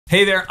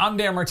Hey there, I'm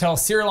Martell,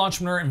 serial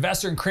entrepreneur,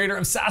 investor, and creator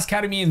of SaaS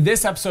Academy. In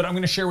this episode, I'm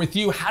going to share with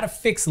you how to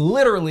fix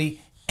literally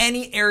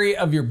any area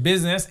of your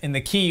business and the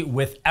key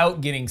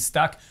without getting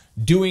stuck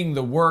doing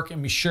the work.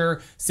 And be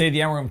sure, stay to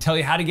the end, we're going to tell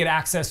you how to get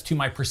access to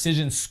my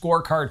precision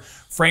scorecard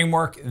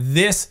framework.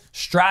 This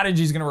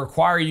strategy is going to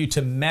require you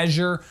to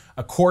measure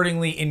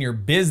accordingly in your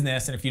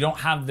business. And if you don't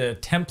have the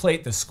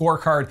template, the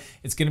scorecard,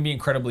 it's going to be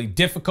incredibly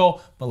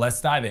difficult, but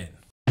let's dive in.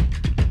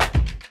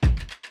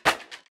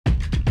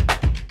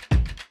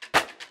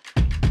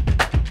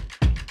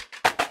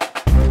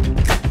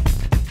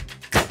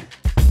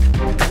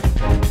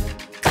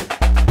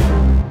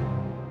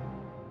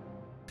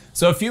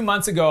 So a few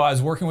months ago, I was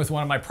working with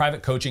one of my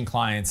private coaching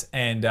clients,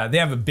 and they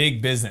have a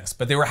big business,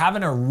 but they were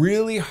having a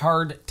really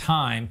hard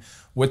time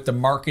with the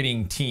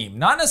marketing team.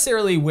 Not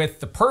necessarily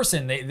with the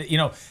person.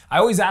 I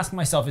always ask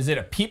myself, is it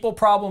a people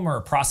problem or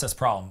a process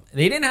problem?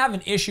 They didn't have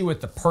an issue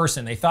with the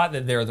person. They thought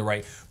that they're the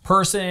right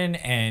person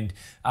and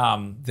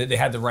that they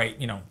had the right,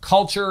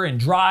 culture and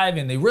drive,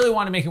 and they really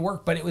want to make it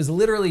work, but it was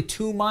literally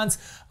 2 months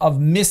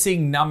of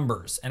missing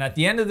numbers. And at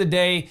the end of the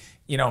day,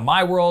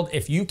 my world,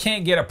 if you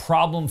can't get a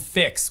problem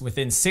fixed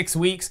within 6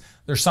 weeks,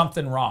 there's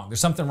something wrong. There's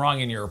something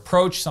wrong in your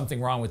approach,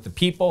 something wrong with the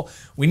people.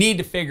 We need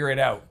to figure it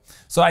out.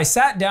 So I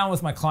sat down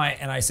with my client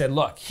and I said,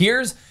 look,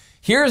 here's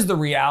the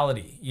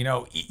reality.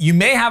 You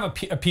may have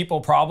a people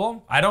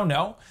problem, I don't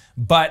know,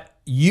 but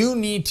you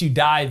need to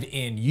dive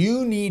in.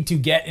 You need to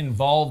get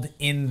involved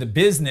in the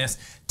business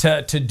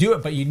to do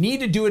it, but you need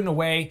to do it in a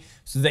way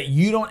so that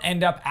you don't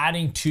end up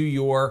adding to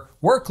your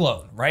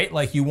workload, right?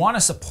 Like, you want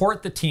to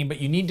support the team, but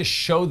you need to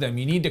show them,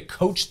 you need to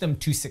coach them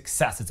to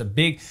success. It's a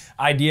big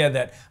idea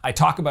that I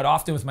talk about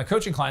often with my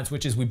coaching clients,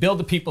 which is we build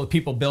the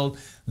people build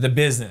the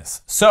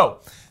business.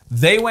 So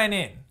they went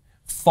in,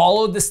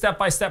 followed the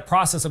step-by-step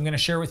process I'm going to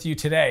share with you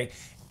today,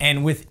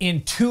 and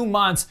within 2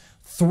 months,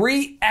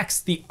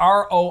 3x the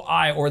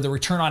ROI, or the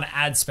return on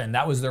ad spend.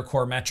 That was their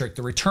core metric,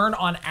 the return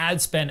on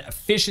ad spend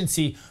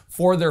efficiency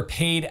for their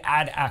paid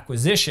ad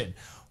acquisition.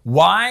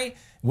 Why?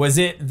 Was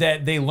it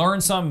that they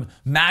learned some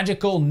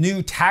magical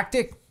new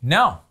tactic?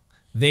 No,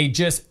 they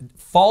just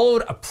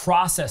followed a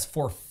process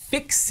for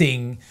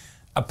fixing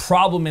a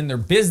problem in their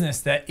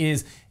business that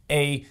is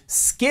a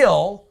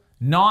skill,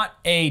 not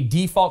a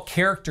default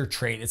character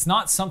trait. It's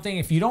not something,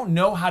 if you don't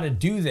know how to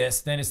do this,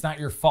 then it's not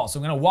your fault.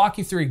 So I'm going to walk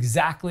you through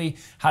exactly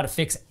how to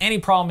fix any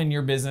problem in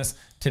your business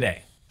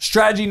today.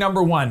 Strategy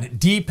number one,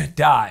 deep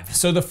dive.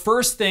 So the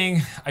first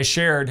thing I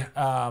shared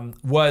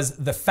was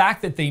the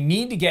fact that they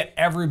need to get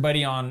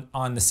everybody on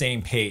the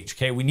same page,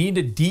 okay? We need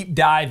to deep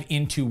dive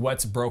into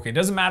what's broken. It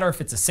doesn't matter if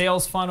it's a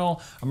sales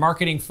funnel, a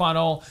marketing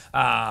funnel,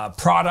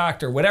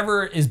 product, or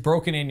whatever is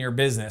broken in your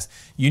business.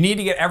 You need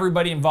to get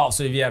everybody involved.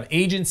 So if you have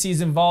agencies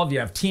involved, you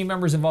have team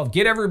members involved,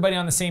 get everybody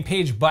on the same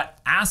page, but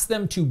ask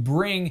them to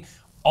bring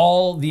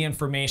all the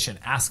information.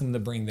 Ask them to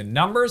bring the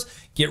numbers,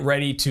 get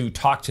ready to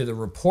talk to the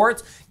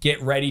reports,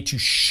 get ready to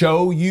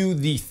show you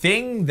the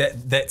thing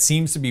that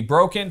seems to be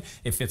broken.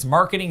 If it's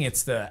marketing,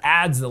 it's the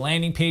ads, the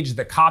landing page,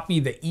 the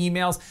copy, the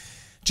emails.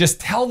 Just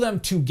tell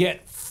them to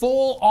get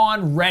full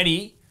on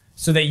ready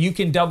so that you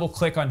can double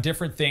click on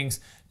different things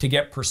to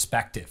get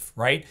perspective,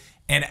 right?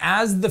 And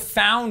as the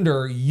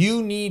founder,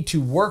 you need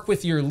to work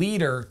with your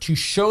leader to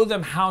show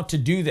them how to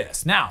do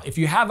this. Now, if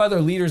you have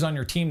other leaders on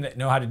your team that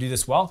know how to do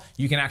this well,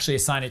 you can actually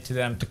assign it to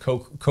them to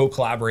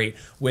co-collaborate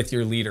with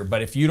your leader.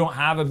 But if you don't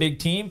have a big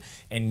team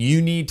and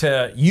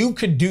you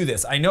could do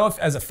this. I know if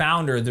as a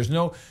founder,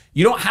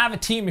 you don't have a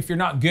team if you're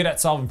not good at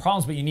solving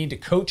problems, but you need to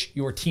coach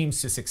your teams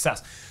to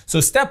success.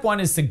 So step one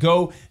is to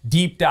go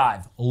deep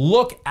dive,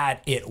 look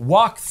at it,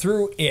 walk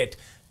through it,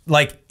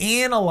 like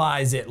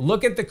analyze it,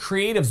 look at the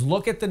creatives,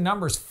 look at the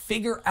numbers,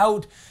 figure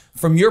out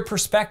from your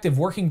perspective,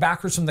 working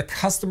backwards from the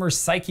customer's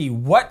psyche,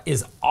 what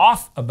is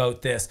off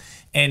about this,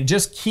 and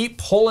just keep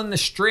pulling the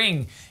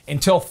string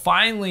until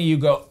finally you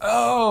go,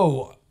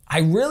 oh, I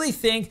really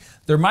think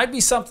there might be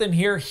something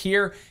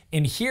here,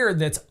 and here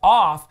that's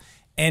off,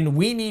 and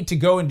we need to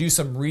go and do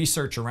some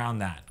research around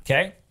that,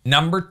 okay?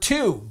 Number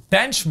two,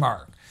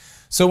 benchmark.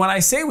 So when I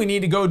say we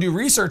need to go do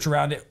research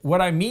around it,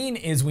 what I mean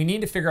is we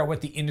need to figure out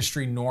what the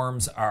industry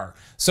norms are.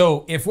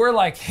 So if we're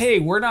like, hey,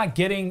 we're not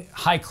getting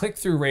high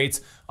click-through rates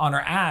on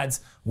our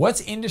ads,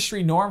 what's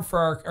industry norm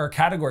for our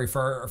category,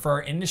 for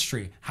our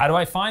industry? How do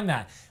I find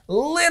that?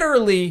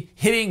 Literally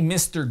hitting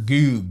Mr.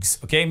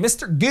 Googs, okay?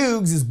 Mr.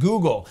 Googs is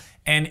Google,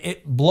 and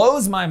it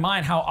blows my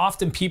mind how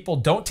often people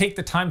don't take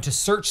the time to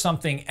search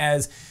something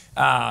as,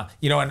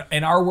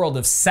 in our world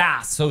of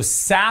SaaS. So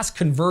SaaS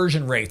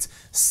conversion rates,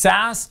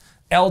 SaaS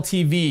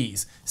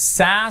LTVs,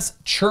 SaaS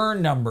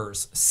churn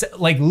numbers,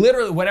 like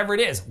literally whatever it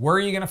is. Where are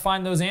you going to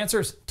find those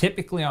answers?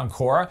 Typically on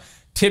Quora,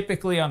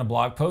 typically on a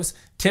blog post,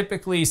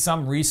 typically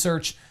some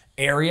research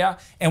area.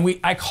 And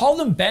I call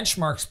them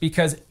benchmarks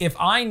because if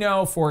I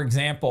know, for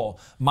example,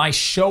 my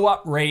show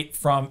up rate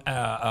from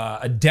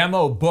a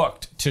demo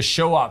booked to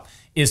show up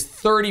is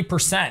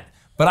 30%,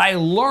 but I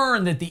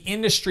learned that the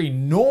industry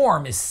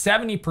norm is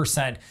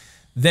 70%,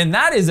 then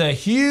that is a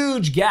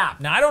huge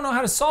gap. Now, I don't know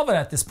how to solve it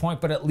at this point,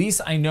 but at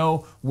least I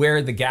know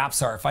where the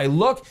gaps are. If I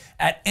look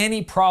at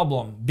any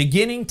problem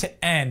beginning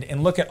to end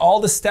and look at all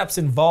the steps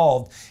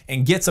involved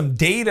and get some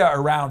data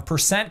around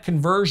percent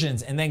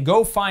conversions, and then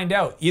go find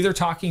out, either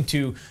talking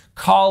to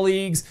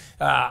colleagues,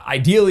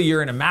 ideally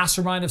you're in a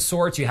mastermind of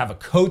sorts, you have a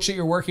coach that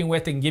you're working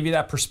with and give you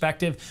that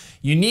perspective.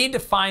 You need to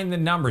find the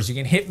numbers. You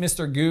can hit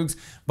Mr. Googs,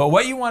 but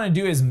what you want to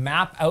do is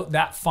map out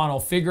that funnel,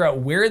 figure out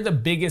where the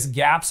biggest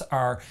gaps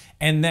are,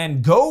 and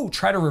then go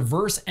try to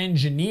reverse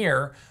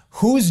engineer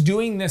who's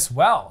doing this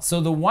well.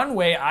 So the one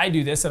way I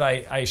do this that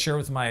I share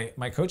with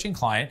my coaching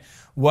client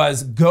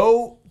was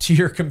go to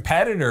your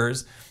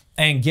competitors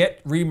and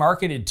get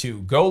remarketed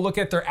to. Go look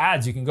at their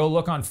ads. You can go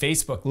look on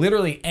Facebook.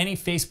 Literally any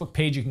Facebook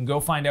page, you can go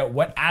find out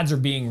what ads are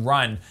being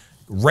run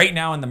right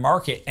now in the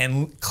market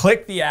and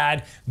click the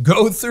ad,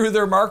 go through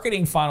their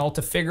marketing funnel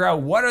to figure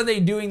out what are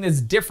they doing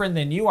that's different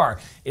than you are.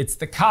 It's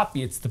the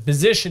copy, it's the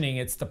positioning,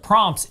 it's the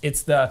prompts,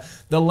 it's the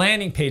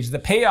landing page, the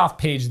payoff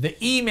page, the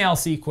email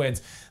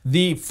sequence,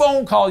 the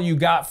phone call you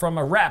got from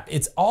a rep.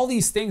 It's all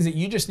these things that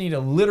you just need to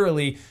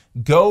literally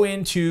go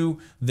into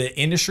the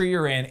industry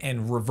you're in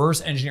and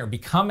reverse engineer,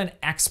 become an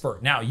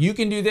expert. Now, you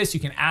can do this, you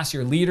can ask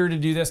your leader to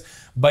do this,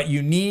 but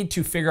you need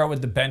to figure out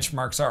what the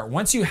benchmarks are.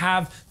 Once you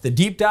have the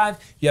deep dive,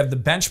 you have the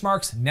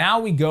benchmarks, now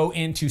we go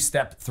into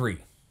step 3.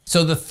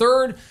 So the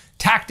third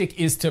tactic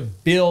is to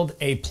build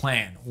a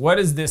plan. What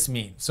does this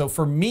mean? So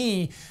for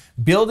me,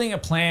 building a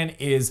plan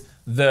is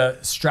the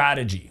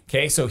strategy,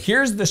 okay? So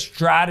here's the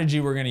strategy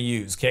we're gonna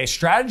use, okay?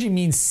 Strategy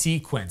means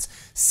sequence.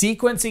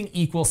 Sequencing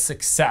equals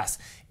success.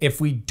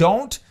 If we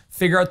don't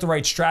figure out the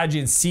right strategy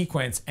and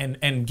sequence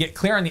and get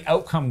clear on the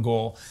outcome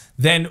goal,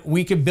 then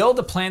we could build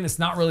a plan that's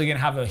not really gonna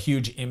have a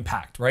huge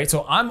impact, right?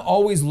 So I'm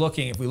always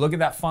looking, if we look at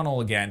that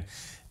funnel again,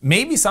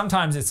 maybe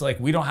sometimes it's like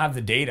we don't have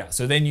the data.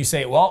 So then you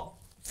say, well,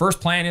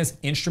 first plan is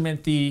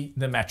instrument the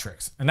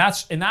metrics. And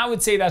I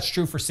would say that's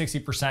true for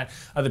 60%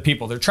 of the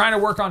people. They're trying to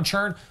work on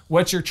churn.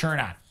 What's your churn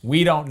at?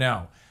 We don't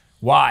know.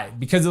 Why?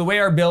 Because of the way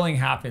our billing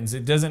happens,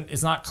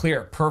 it's not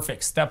clear.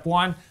 Perfect. Step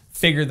 1,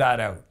 figure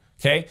that out.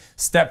 Okay.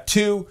 Step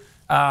 2,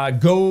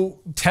 go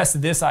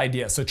test this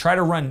idea. So try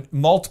to run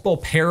multiple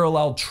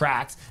parallel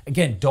tracks.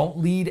 Again, don't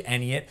lead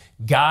any it,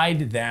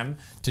 guide them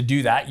to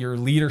do that. Your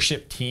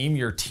leadership team,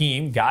 your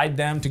team, guide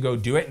them to go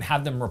do it and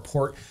have them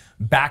report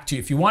back to you.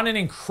 If you want an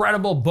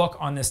incredible book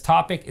on this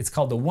topic, it's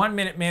called The 1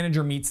 Minute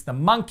Manager Meets the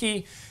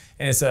Monkey.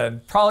 And it's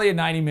probably a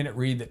 90-minute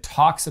read that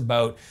talks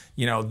about,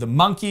 the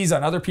monkeys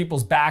on other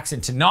people's backs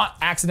and to not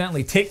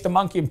accidentally take the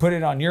monkey and put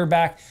it on your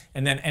back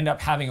and then end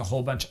up having a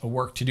whole bunch of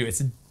work to do. It's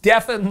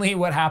definitely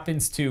what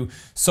happens to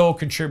sole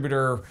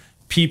contributor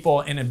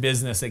people in a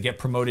business that get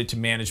promoted to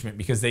management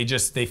because they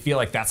feel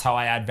like that's how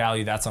I add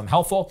value, that's how I'm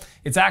helpful.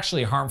 It's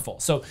actually harmful.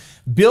 So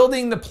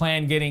building the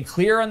plan, getting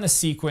clear on the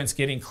sequence,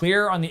 getting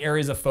clear on the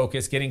areas of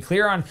focus, getting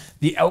clear on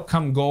the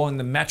outcome goal and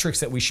the metrics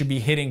that we should be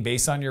hitting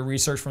based on your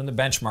research from the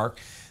benchmark.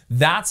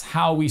 That's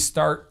how we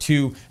start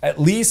to at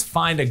least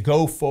find a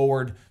go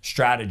forward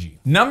strategy.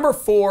 Number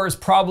 4 is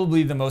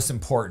probably the most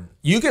important.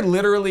 You could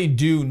literally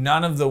do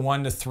none of the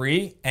 1 to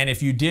 3. And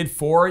if you did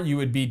 4, you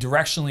would be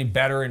directionally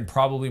better and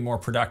probably more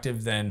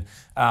productive than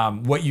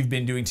what you've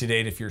been doing to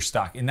date if you're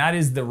stuck. And that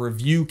is the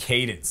review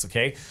cadence,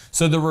 okay?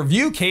 So the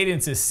review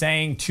cadence is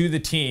saying to the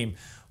team,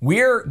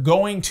 we're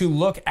going to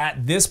look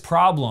at this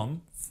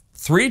problem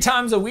 3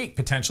 times a week,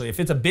 potentially. If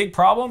it's a big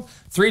problem,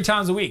 3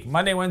 times a week,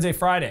 Monday, Wednesday,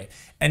 Friday,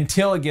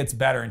 until it gets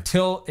better,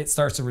 until it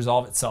starts to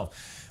resolve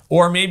itself.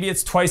 Or maybe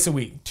it's twice a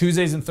week,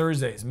 Tuesdays and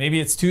Thursdays. Maybe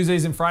it's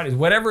Tuesdays and Fridays,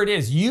 whatever it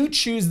is. You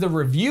choose the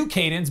review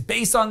cadence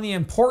based on the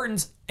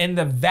importance and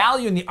the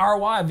value and the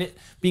ROI of it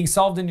being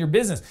solved in your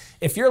business.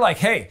 If you're like,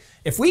 hey,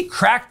 if we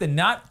crack the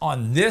nut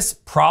on this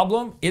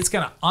problem, it's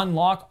gonna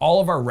unlock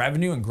all of our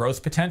revenue and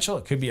growth potential.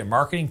 It could be a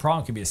marketing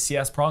problem, it could be a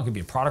CS problem, it could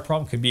be a product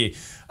problem, it could be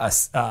a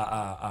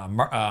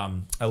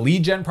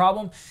lead gen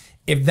problem.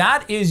 If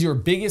that is your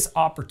biggest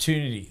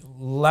opportunity,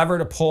 lever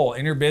to pull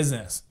in your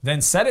business, then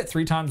set it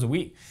 3 times a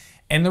week.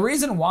 And the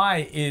reason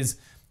why is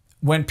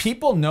when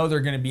people know they're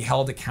going to be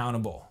held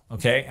accountable,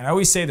 okay? And I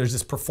always say there's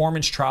this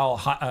performance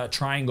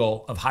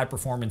triangle of high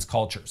performance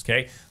cultures,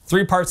 okay?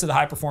 3 parts of the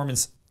high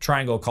performance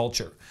triangle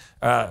culture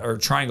or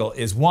triangle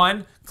is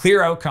 1,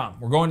 clear outcome.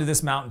 We're going to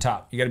this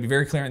mountaintop. You got to be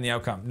very clear on the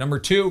outcome. Number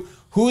 2,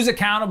 who's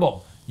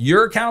accountable?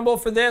 You're accountable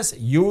for this.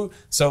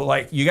 So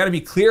you got to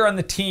be clear on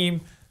the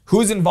team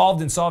who's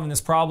involved in solving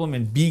this problem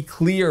and be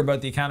clear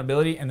about the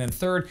accountability. And then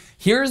 3rd,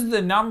 here's the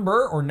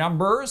number or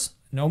numbers,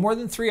 no more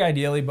than 3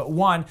 ideally, but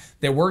 1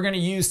 that we're gonna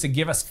use to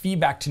give us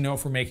feedback to know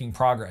if we're making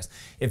progress.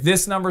 If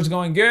this number is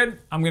going good,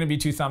 I'm gonna be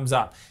 2 thumbs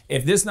up.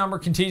 If this number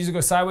continues to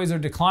go sideways or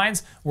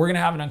declines, we're gonna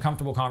have an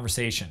uncomfortable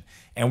conversation.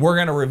 And we're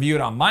gonna review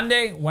it on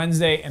Monday,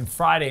 Wednesday, and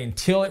Friday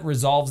until it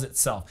resolves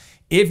itself.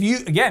 If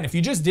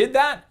you just did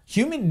that,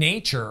 human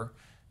nature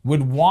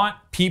would want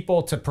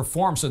people to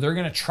perform. So they're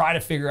gonna try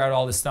to figure out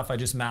all this stuff I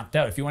just mapped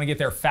out. If you wanna get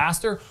there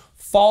faster,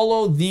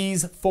 follow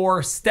these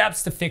 4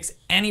 steps to fix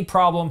any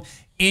problem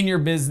in your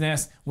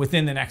business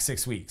within the next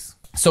 6 weeks.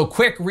 So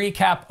quick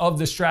recap of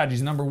the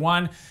strategies. Number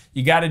 1,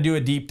 you got to do a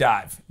deep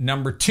dive.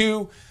 Number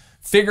 2,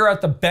 figure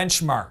out the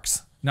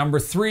benchmarks. Number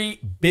 3,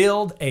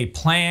 build a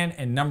plan.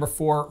 And number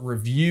 4,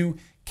 review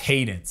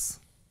cadence.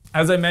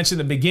 As I mentioned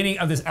at the beginning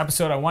of this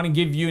episode, I want to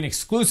give you an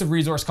exclusive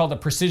resource called the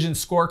Precision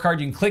Scorecard.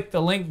 You can click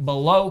the link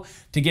below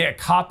to get a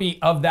copy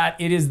of that.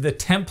 It is the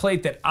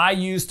template that I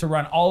use to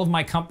run all of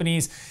my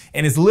companies,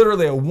 and it's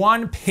literally a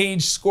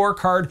one-page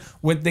scorecard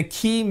with the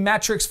key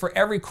metrics for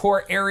every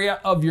core area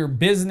of your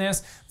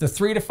business, the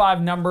 3 to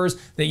 5 numbers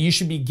that you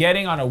should be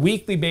getting on a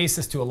weekly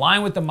basis to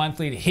align with the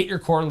monthly to hit your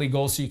quarterly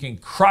goals so you can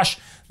crush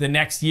the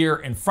next year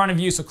in front of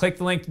you. So click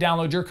the link to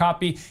download your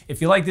copy.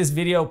 If you like this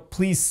video,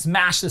 please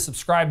smash the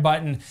subscribe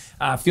button.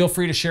 Feel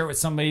free to share it with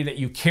somebody that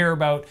you care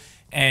about.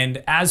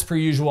 And as per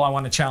usual, I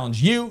want to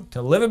challenge you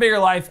to live a bigger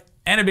life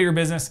and a bigger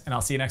business, and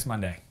I'll see you next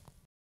Monday.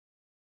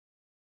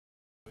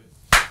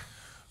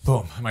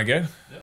 Boom. Am I good? Yep.